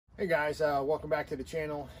Hey guys, welcome back to the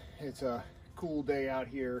channel. It's a cool day out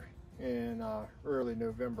here in early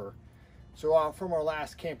November. So from our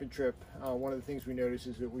last camping trip, one of the things we noticed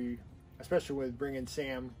is that we, especially with bringing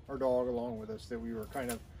Sam, our dog, along with us, that we were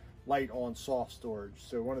kind of light on soft storage.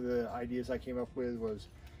 So one of the ideas I came up with was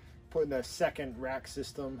putting a second rack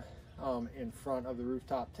system in front of the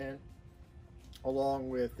rooftop tent, along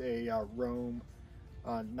with a Roam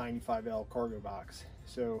 95L cargo box.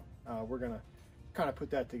 So we're gonna kind of put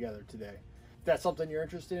that together today. If that's something you're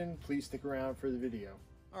interested in, please stick around for the video.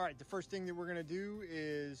 All right, the first thing that we're gonna do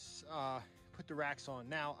is put the racks on.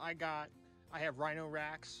 Now I have Rhino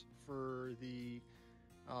racks for the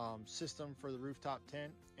system for the rooftop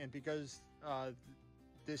tent, and because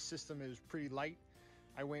this system is pretty light,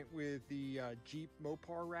 I went with the Jeep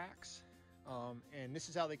mopar racks, and this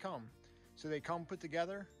is how they come. So they come put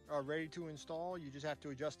together, ready to install. You just have to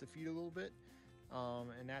adjust the feet a little bit,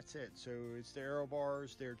 and that's it. So it's the aero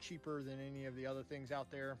bars. They're cheaper than any of the other things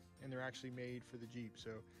out there, and they're actually made for the Jeep. So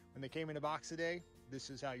when they came in a box today, this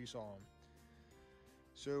is how you saw them.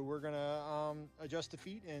 So we're gonna adjust the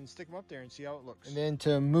feet and stick them up there and see how it looks. And then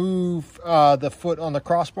to move the foot on the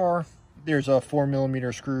crossbar, there's a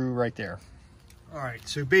 4mm screw right there. All right,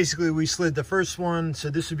 so basically we slid the first one, so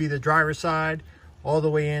this would be the driver's side, all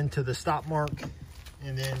the way into the stop mark,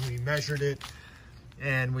 and then we measured it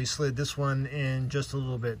and we slid this one in just a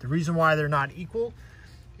little bit. The reason why they're not equal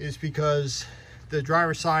is because the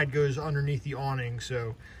driver's side goes underneath the awning,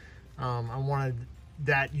 so I wanted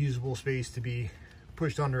that usable space to be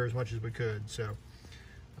pushed under as much as we could, so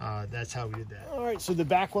that's how we did that. All right, so the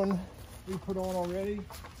back one we put on already.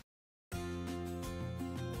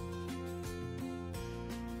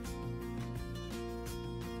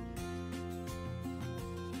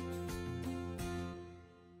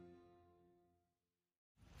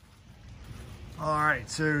 All right,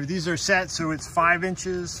 so these are set, so it's 5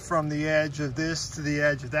 inches from the edge of this to the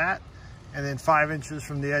edge of that, and then 5 inches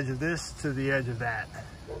from the edge of this to the edge of that.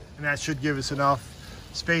 And that should give us enough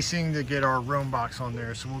spacing to get our Roam box on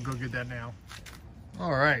there, so we'll go get that now.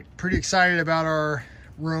 All right, pretty excited about our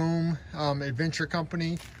Roam Adventure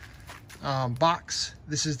Company box.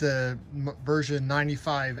 This is the version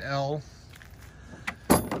 95L.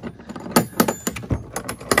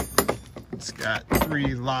 It's got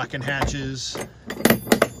 3 lock and hatches.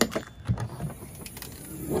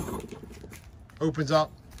 Opens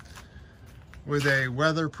up with a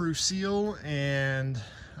weatherproof seal and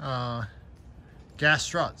gas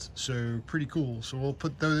struts, so pretty cool. So we'll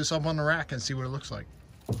throw this up on the rack and see what it looks like.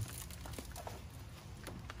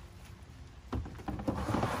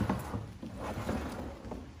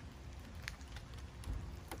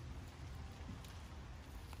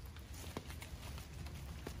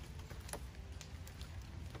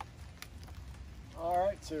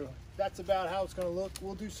 So that's about how it's going to look.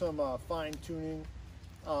 We'll do some fine tuning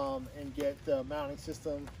and get the mounting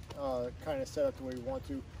system kind of set up the way we want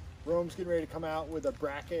to. Roam's getting ready to come out with a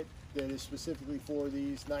bracket that is specifically for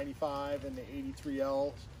these 95 and the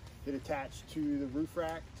 83Ls that attach to the roof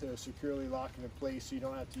rack to securely lock it in place, so you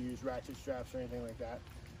don't have to use ratchet straps or anything like that.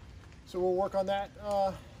 So we'll work on that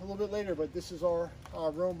a little bit later, but this is our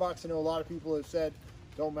Roam box. I know a lot of people have said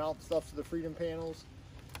don't mount stuff to the Freedom panels,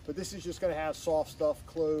 but this is just going to have soft stuff,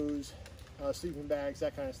 clothes, sleeping bags,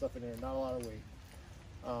 that kind of stuff in there, not a lot of weight.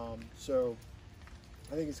 So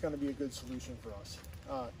I think it's going to be a good solution for us.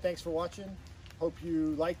 Thanks for watching. Hope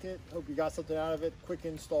you liked it. Hope you got something out of it. Quick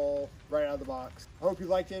install right out of the box. I hope you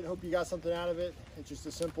liked it. Hope you got something out of it. It's just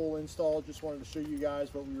a simple install. Just wanted to show you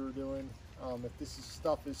guys what we were doing. If this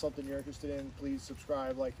stuff is something you're interested in, please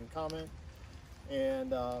subscribe, like, and comment. And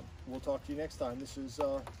we'll talk to you next time. This is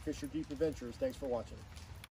Fisher Deep Adventures. Thanks for watching.